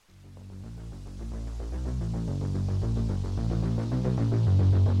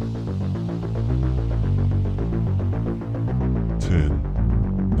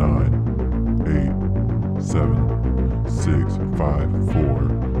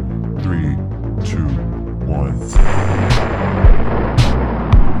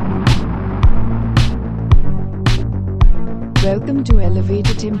Welcome to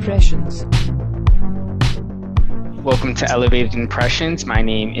Elevated Impressions. Welcome to Elevated Impressions. My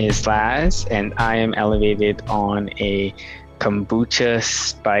name is Laz, and I am elevated on a kombucha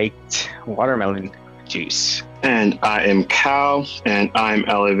spiked watermelon juice. And I am Cal, and I'm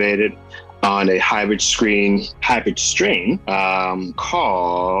elevated on a hybrid strain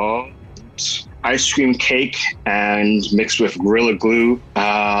called ice cream cake and mixed with Gorilla Glue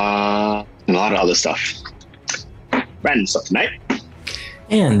and a lot of other stuff. Random stuff tonight.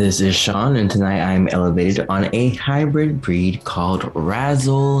 And this is Sean, and tonight I'm elevated on a hybrid breed called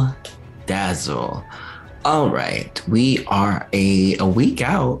Razzle Dazzle. All right, we are a week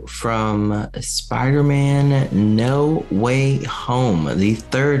out from Spider-Man No Way Home, the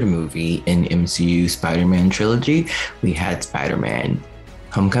third movie in MCU Spider-Man trilogy. We had Spider-Man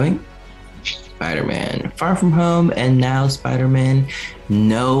Homecoming, Spider-Man Far From Home, and now Spider-Man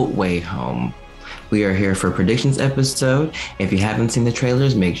No Way Home. We are here for a predictions episode. If you haven't seen the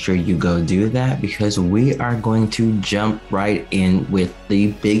trailers, make sure you go do that because we are going to jump right in with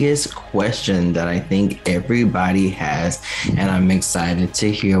the biggest question that I think everybody has, and I'm excited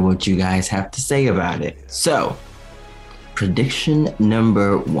to hear what you guys have to say about it. So, prediction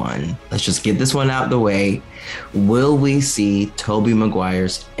number one. Let's just get this one out the way. Will we see Tobey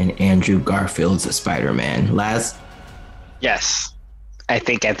Maguire's and Andrew Garfield's Spider-Man? Laz? Yes. I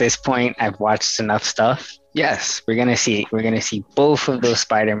think at this point I've watched enough stuff. Yes, we're gonna see both of those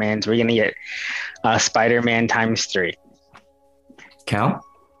Spider-Mans. We're gonna get Spider-Man ×3. Cal?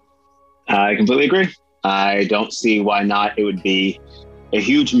 I completely agree. I don't see why not. It would be a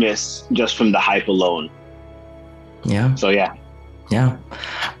huge miss just from the hype alone. Yeah. So yeah. Yeah,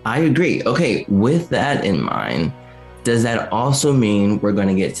 I agree. Okay, with that in mind, does that also mean we're going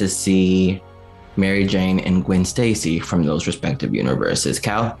to get to see Mary Jane and Gwen Stacy from those respective universes?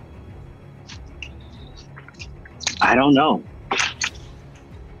 Cal? I don't know.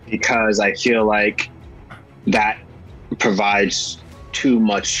 Because I feel like that provides too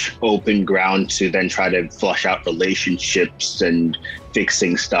much open ground to then try to flush out relationships and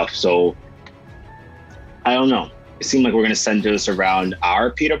fixing stuff. So I don't know. It seemed like we're going to center this around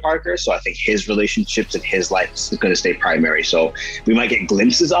our Peter Parker. So I think his relationships and his life is going to stay primary. So we might get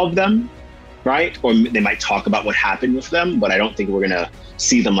glimpses of them, right? Or they might talk about what happened with them, but I don't think we're going to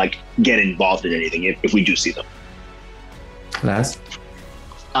see them like get involved in anything if we do see them. Laz?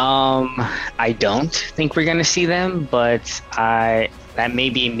 I don't think we're gonna see them, but that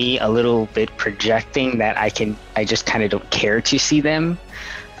may be me a little bit projecting that I just kind of don't care to see them.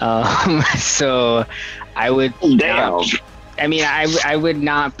 So I would. Damn. I would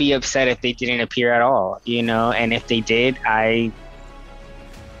not be upset if they didn't appear at all, and if they did, I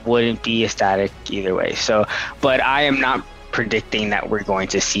wouldn't be ecstatic either way. So, but I am not predicting that we're going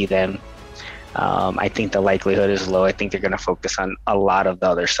to see them. I think the likelihood is low. I think they're going to focus on a lot of the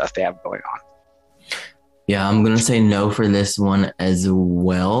other stuff they have going on. Yeah, I'm going to say no for this one as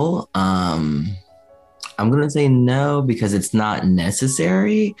well. I'm going to say no because it's not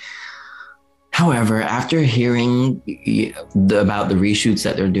necessary. However, after hearing about the reshoots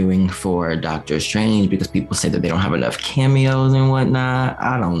that they're doing for Doctor Strange, because people say that they don't have enough cameos and whatnot,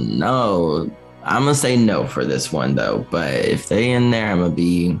 I don't know. I'm going to say no for this one, though. But if they in there, I'm going to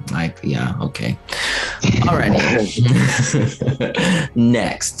be like, yeah, okay. All right.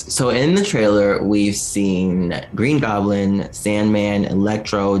 Next. So in the trailer, we've seen Green Goblin, Sandman,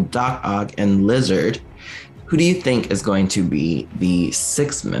 Electro, Doc Ock, and Lizard. Who do you think is going to be the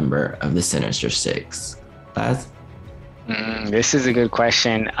sixth member of the Sinister Six? Laz? This is a good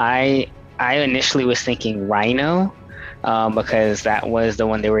question. I initially was thinking Rhino. Because that was the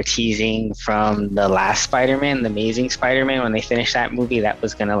one they were teasing from the last Spider-Man, the Amazing Spider-Man. When they finished that movie, that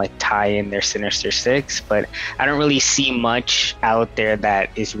was gonna tie in their Sinister Six. But I don't really see much out there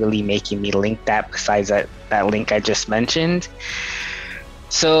that is really making me link that besides that link I just mentioned.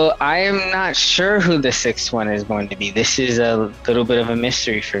 So I am not sure who the sixth one is going to be. This is a little bit of a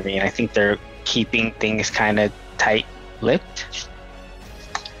mystery for me, and I think they're keeping things kind of tight-lipped.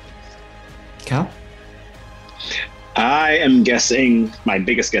 Cal? I am guessing, my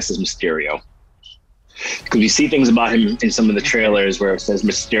biggest guess is Mysterio. Because you see things about him in some of the trailers where it says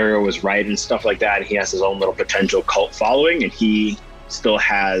Mysterio was right and stuff like that. And he has his own little potential cult following, and he still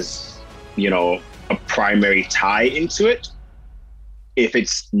has, a primary tie into it. If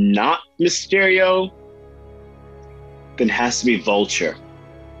it's not Mysterio, then it has to be Vulture.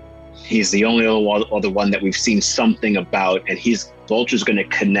 He's the only other one that we've seen something about, and Vulture's going to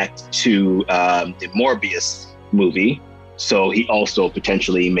connect to the Morbius movie, so he also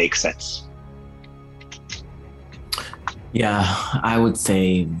potentially makes sense. Yeah, I would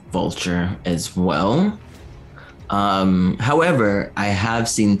say Vulture as well. However, I have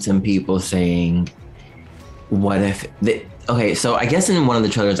seen some people saying, what if okay, so I guess in one of the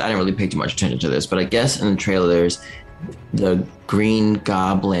trailers, I didn't really pay too much attention to this, but I guess in the trailers, the Green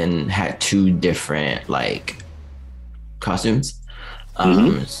Goblin had two different like costumes.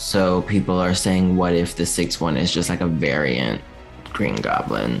 So people are saying, what if the sixth one is just like a variant Green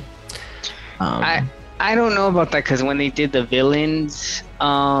Goblin? I don't know about that, because when they did the villains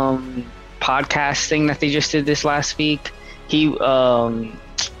podcast thing that they just did this last week, he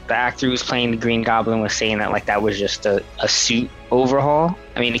the actor who was playing the Green Goblin was saying that like that was just a suit overhaul.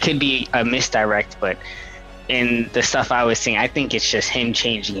 I mean, it could be a misdirect, but in the stuff I was seeing, I think it's just him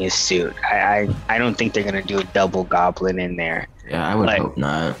changing his suit. I don't think they're gonna do a double Goblin in there. Yeah, I would hope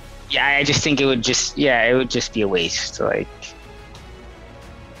not. Yeah, I just think it would just be a waste. Like,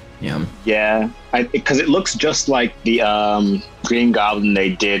 yeah, because it looks just like the Green Goblin they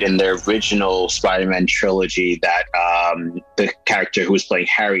did in the original Spider-Man trilogy that the character who was playing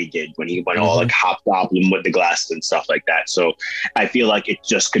Harry did when he went all like Hobgoblin with the glasses and stuff like that. So I feel like it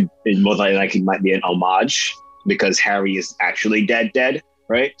more likely might be an homage, because Harry is actually dead,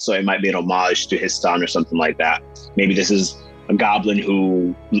 right? So it might be an homage to his son or something like that. Maybe this is a Goblin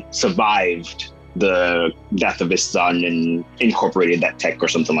who survived the death of his son and incorporated that tech or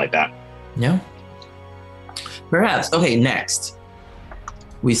something like that. Yeah. Perhaps. Okay, next.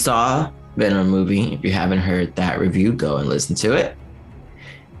 We saw Venom movie. If you haven't heard that review, go and listen to it.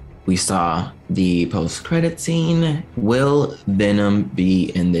 We saw the post-credit scene. Will Venom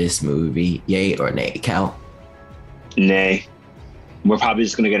be in this movie? Yay or nay, Cal? Nay. We're probably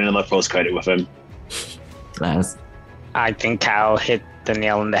just going to get another post-credit with him. Last. I think Cal hit the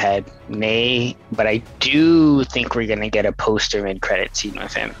nail on the head. Nay, but I do think we're gonna get a poster mid-credit scene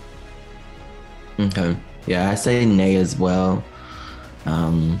with him. Okay. Yeah, I say nay as well. I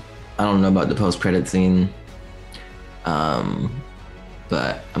don't know about the post-credit scene,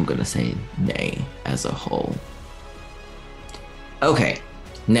 but I'm gonna say nay as a whole. Okay,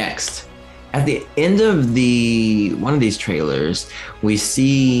 next. At the end of one of these trailers, we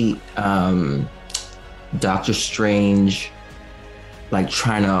see Doctor Strange like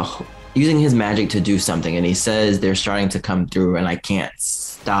using his magic to do something, and he says they're starting to come through and I can't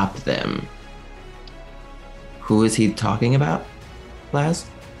stop them. Who is he talking about, Laz?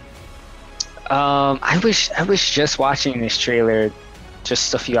 I was just watching this trailer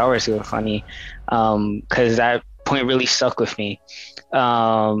just a few hours ago, funny, because that point really stuck with me.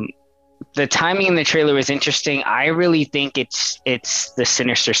 The timing in the trailer was interesting. I really think it's the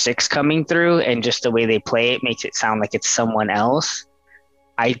Sinister Six coming through, and just the way they play it makes it sound like it's someone else.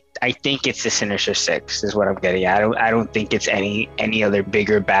 I think it's the Sinister Six is what I'm getting at. I don't think it's any other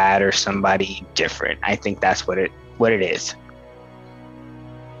bigger bad or somebody different. I think that's what it is.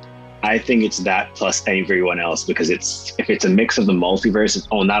 I think it's that plus everyone else, because if it's a mix of the multiverse,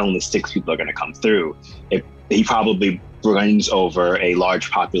 not only 6 people are going to come through. He probably runs over a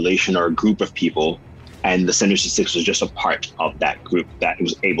large population or a group of people, and the Sinister Six was just a part of that group that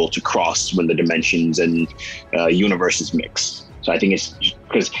was able to cross when the dimensions and universes mix. So I think it's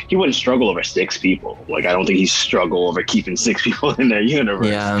because he wouldn't struggle over 6 people. Like, I don't think he'd struggle over keeping 6 people in their universe.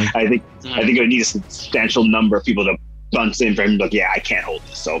 Yeah. I think it would need a substantial number of people to bounce in for him. Like, yeah, I can't hold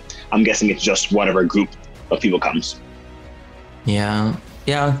this. So I'm guessing it's just whatever group of people comes. Yeah,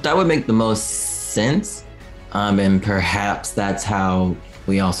 that would make the most sense. And perhaps that's how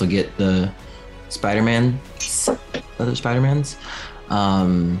we also get the other Spider-Mans.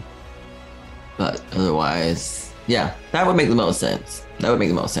 But otherwise, yeah, that would make the most sense.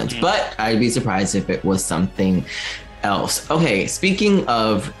 But I'd be surprised if it was something else. Okay, speaking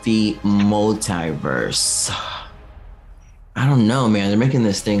of the multiverse, I don't know, man. They're making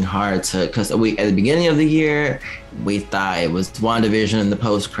this thing hard because at the beginning of the year, we thought it was WandaVision in the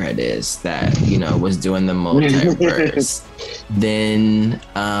post credits that, was doing the multiverse. Then,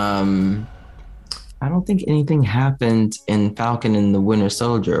 I don't think anything happened in Falcon and the Winter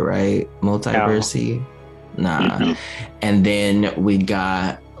Soldier, right? Multiverse-y? No. Nah. Mm-hmm. And then we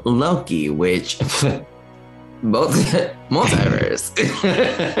got Loki, which both multiverse.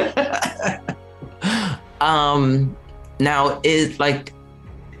 Now,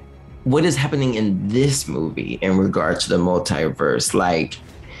 what is happening in this movie in regard to the multiverse? Like,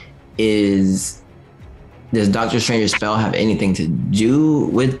 does Doctor Strange's spell have anything to do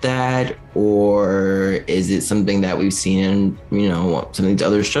with that? Or is it something that we've seen in, some of these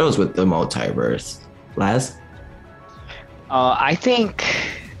other shows with the multiverse? Laz? I think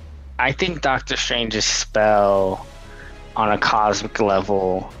Doctor Strange's spell on a cosmic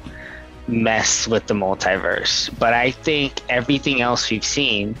level mess with the multiverse, but I think everything else we've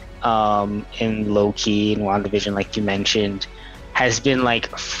seen, in Loki and WandaVision, like you mentioned, has been like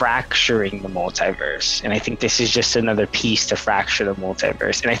fracturing the multiverse. And I think this is just another piece to fracture the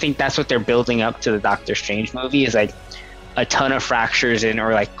multiverse. And I think that's what they're building up to the Doctor Strange movie, is like a ton of fractures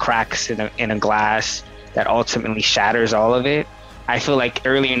or like cracks in a glass that ultimately shatters all of it. I feel like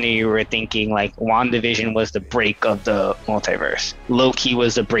earlier in the year we were thinking like WandaVision was the break of the multiverse. Loki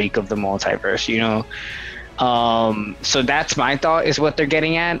was the break of the multiverse, you know? So that's my thought, is what they're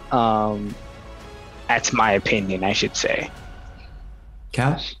getting at. That's my opinion, I should say.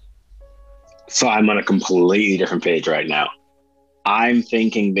 Cal? So I'm on a completely different page right now. I'm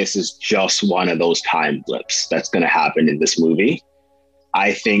thinking this is just one of those time blips that's going to happen in this movie.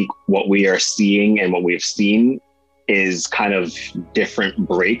 I think what we are seeing and what we've seen is kind of different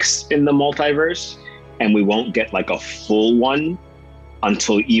breaks in the multiverse, and we won't get like a full one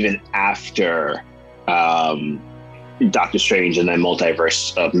until even after Doctor Strange and then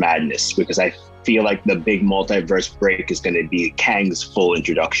Multiverse of Madness, because I feel like the big multiverse break is going to be Kang's full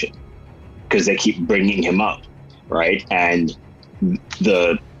introduction, because they keep bringing him up, right? And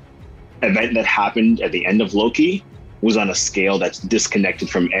the event that happened at the end of Loki was on a scale that's disconnected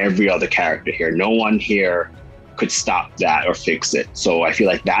from every other character here. No one here could stop that or fix it. So I feel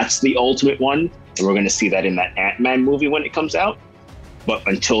like that's the ultimate one. And we're going to see that in that Ant-Man movie when it comes out. But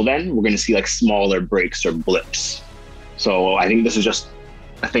until then, we're going to see like smaller breaks or blips. So I think this is just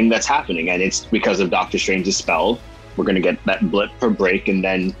a thing that's happening. And it's because of Doctor Strange's spell. We're going to get that blip or break, and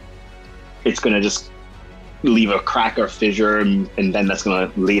then it's going to just leave a crack or fissure, and then that's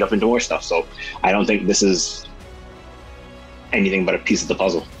going to lead up into more stuff. So I don't think this is anything but a piece of the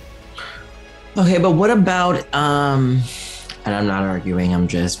puzzle. Okay, but what about and I'm not arguing, I'm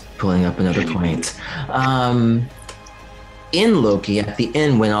just pulling up another point. In Loki, at the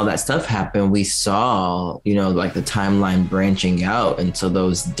end, when all that stuff happened, we saw, you know, like the timeline branching out into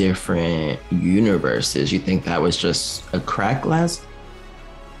those different universes. You think that was just a crack, Laz?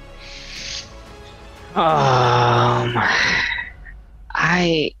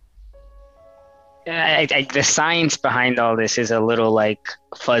 The science behind all this is a little like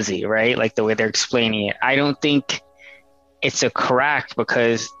fuzzy, right? Like the way they're explaining it. I don't think it's a crack,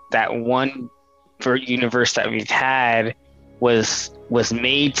 because that one universe that we've had was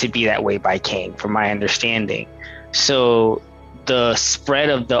made to be that way by Kang, from my understanding. So the spread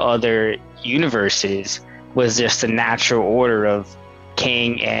of the other universes was just a natural order of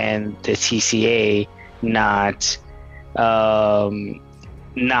Kang and the TCA not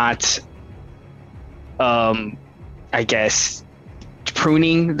I guess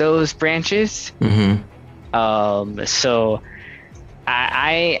pruning those branches. Mm-hmm. So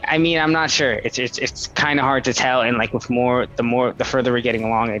I mean, I'm not sure. It's kind of hard to tell, and like with the further we're getting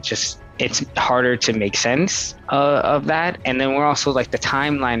along, it's harder to make sense of that. And then we're also like the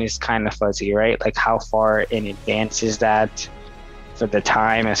timeline is kind of fuzzy, right? Like how far in advance is that for the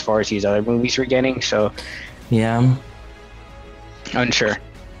time as far as these other movies we're getting? So yeah, unsure.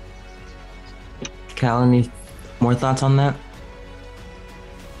 Cal, any more thoughts on that?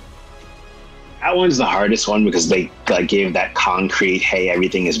 That one's the hardest one, because they like gave that concrete, hey,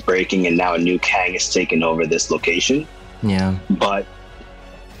 everything is breaking and now a new Kang is taking over this location. Yeah. But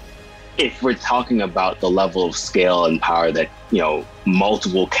if we're talking about the level of scale and power that, you know,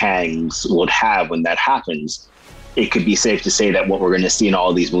 multiple Kangs would have when that happens, it could be safe to say that what we're going to see in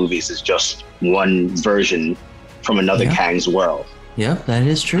all these movies is just one version from another Kang's world. Yeah, that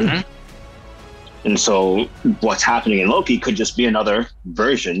is true. Mm-hmm. And so what's happening in Loki could just be another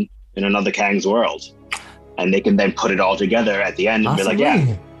version in another Kang's world. And they can then put it all together at the end and be like,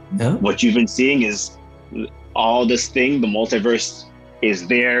 yeah, what you've been seeing is all this thing, the multiverse is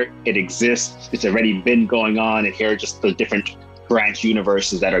there, it exists, it's already been going on, and here are just the different branch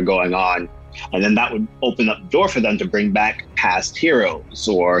universes that are going on. And then that would open up the door for them to bring back past heroes,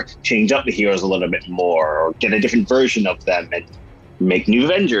 or change up the heroes a little bit more, or get a different version of them, and make new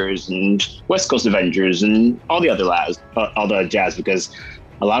Avengers and West Coast Avengers and all the other jazz, because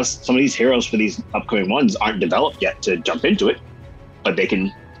some of these heroes for these upcoming ones aren't developed yet to jump into it, but they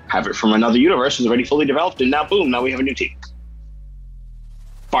can have it from another universe that's already fully developed, and now boom, now we have a new team.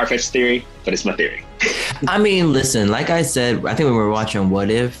 Far-fetched theory, but it's my theory. I mean, listen, like I said, I think when we were watching What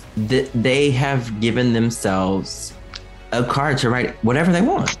If, they have given themselves a card to write whatever they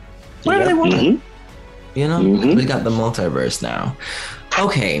want. Whatever they want. Mm-hmm. You know, we got the multiverse now.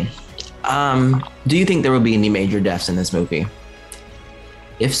 Okay. Do you think there will be any major deaths in this movie?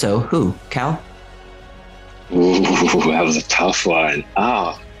 If so, who? Cal? Ooh, that was a tough one.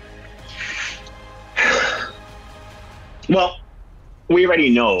 Well, we already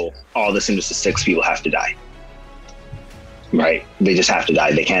know all the Sinister Six people have to die. right? They just have to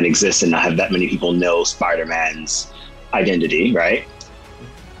die. They can't exist and not have that many people know Spider-Man's identity, right?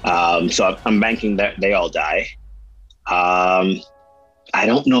 So I'm banking that they all die. I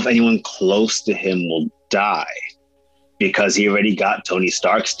don't know if anyone close to him will die because he already got Tony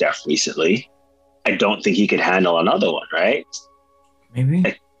Stark's death recently. I don't think he could handle another one, right?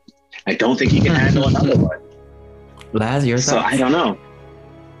 Maybe. I don't think he can handle another one. Laz, your So thoughts? I don't know.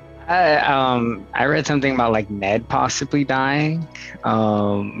 I read something about like Ned possibly dying,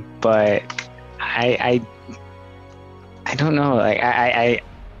 but I don't know. Like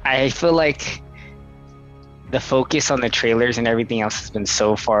I feel like the focus on the trailers and everything else has been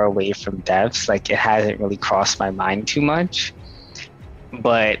so far away from deaths. Like it hasn't really crossed my mind too much.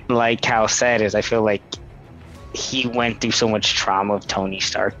 But like Cal said, is I feel like he went through so much trauma of Tony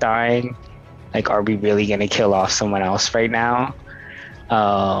Stark dying. Like, are we really gonna kill off someone else right now?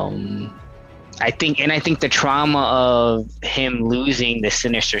 I think the trauma of him losing the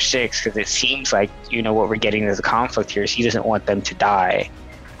Sinister Six, because it seems like, you know, what we're getting as a conflict here is he doesn't want them to die.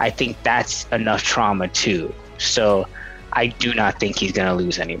 I think that's enough trauma too. So I do not think he's gonna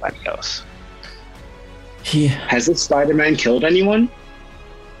lose anybody else. Yeah. Has this Spider-Man killed anyone?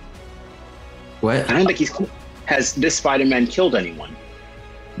 What? I don't think has this Spider-Man killed anyone?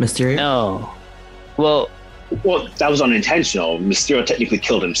 Mysterio? No. Well, that was unintentional. Mysterio technically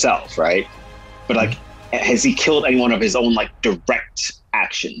killed himself, right? But like, has he killed anyone of his own like direct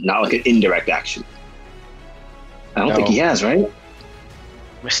action, not like an indirect action? I don't think he has, right?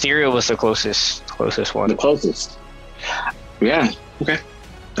 Mysterio was the closest one. The closest. Yeah. Okay.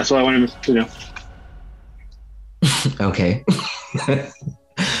 That's what I wanted to know. Okay.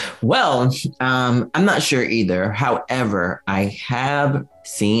 Well, I'm not sure either. However, I have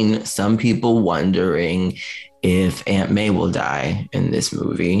seen some people wondering if Aunt May will die in this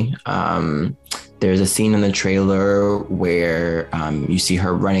movie. There's a scene in the trailer where you see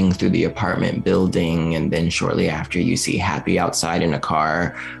her running through the apartment building, and then shortly after you see Happy outside in a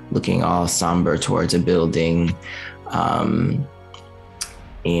car looking all somber towards a building.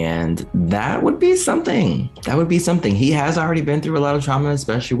 And that would be something. He has already been through a lot of trauma,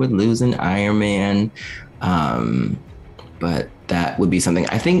 especially with losing Iron Man. But that would be something.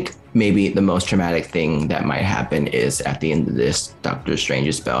 I think maybe the most traumatic thing that might happen is at the end of this, Doctor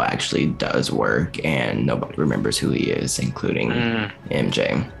Strange's spell actually does work and nobody remembers who he is, including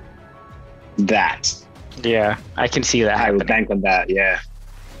MJ. That. Yeah, I can see that I would happening. bank on that, yeah.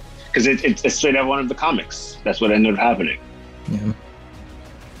 Because it's straight out one of the comics. That's what ended up happening. Yeah.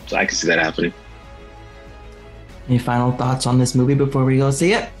 So I can see that happening. Any final thoughts on this movie before we go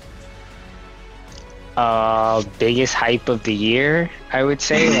see it? Biggest hype of the year, I would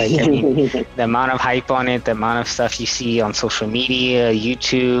say. Like, I mean, the amount of hype on it, the amount of stuff you see on social media,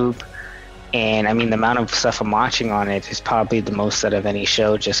 YouTube, and I mean, the amount of stuff I'm watching on it is probably the most out of any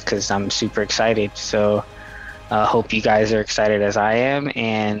show, just because I'm super excited. So, hope you guys are excited as I am,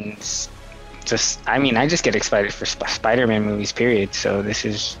 and I just get excited for Spider-Man movies, period. So this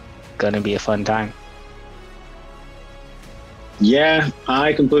is gonna be a fun time. Yeah,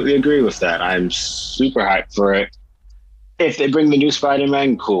 I completely agree with that. I'm super hyped for it. If they bring the new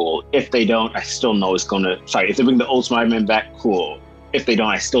Spider-Man, cool. If they don't, I still know it's gonna. Sorry, if they bring the old Spider-Man back, cool. If they don't,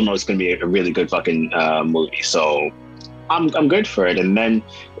 I still know it's gonna be a really good fucking movie. So I'm good for it. And then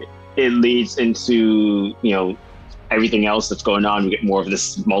it leads into, you know, everything else that's going on. We get more of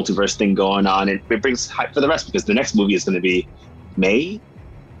this multiverse thing going on, and it brings hype for the rest because the next movie is going to be May,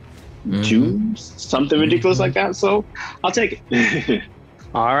 June, something ridiculous like that. So I'll take it.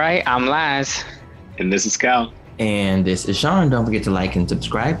 All right, I'm Laz. And this is Cal. And this is Sean. Don't forget to like and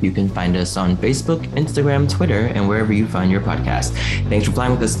subscribe. You can find us on Facebook, Instagram, Twitter, and wherever you find your podcast. Thanks for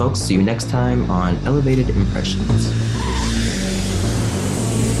flying with us, folks. See you next time on Elevated Impressions.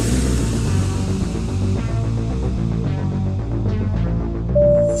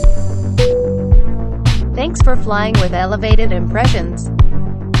 Thanks for flying with Elevated Impressions.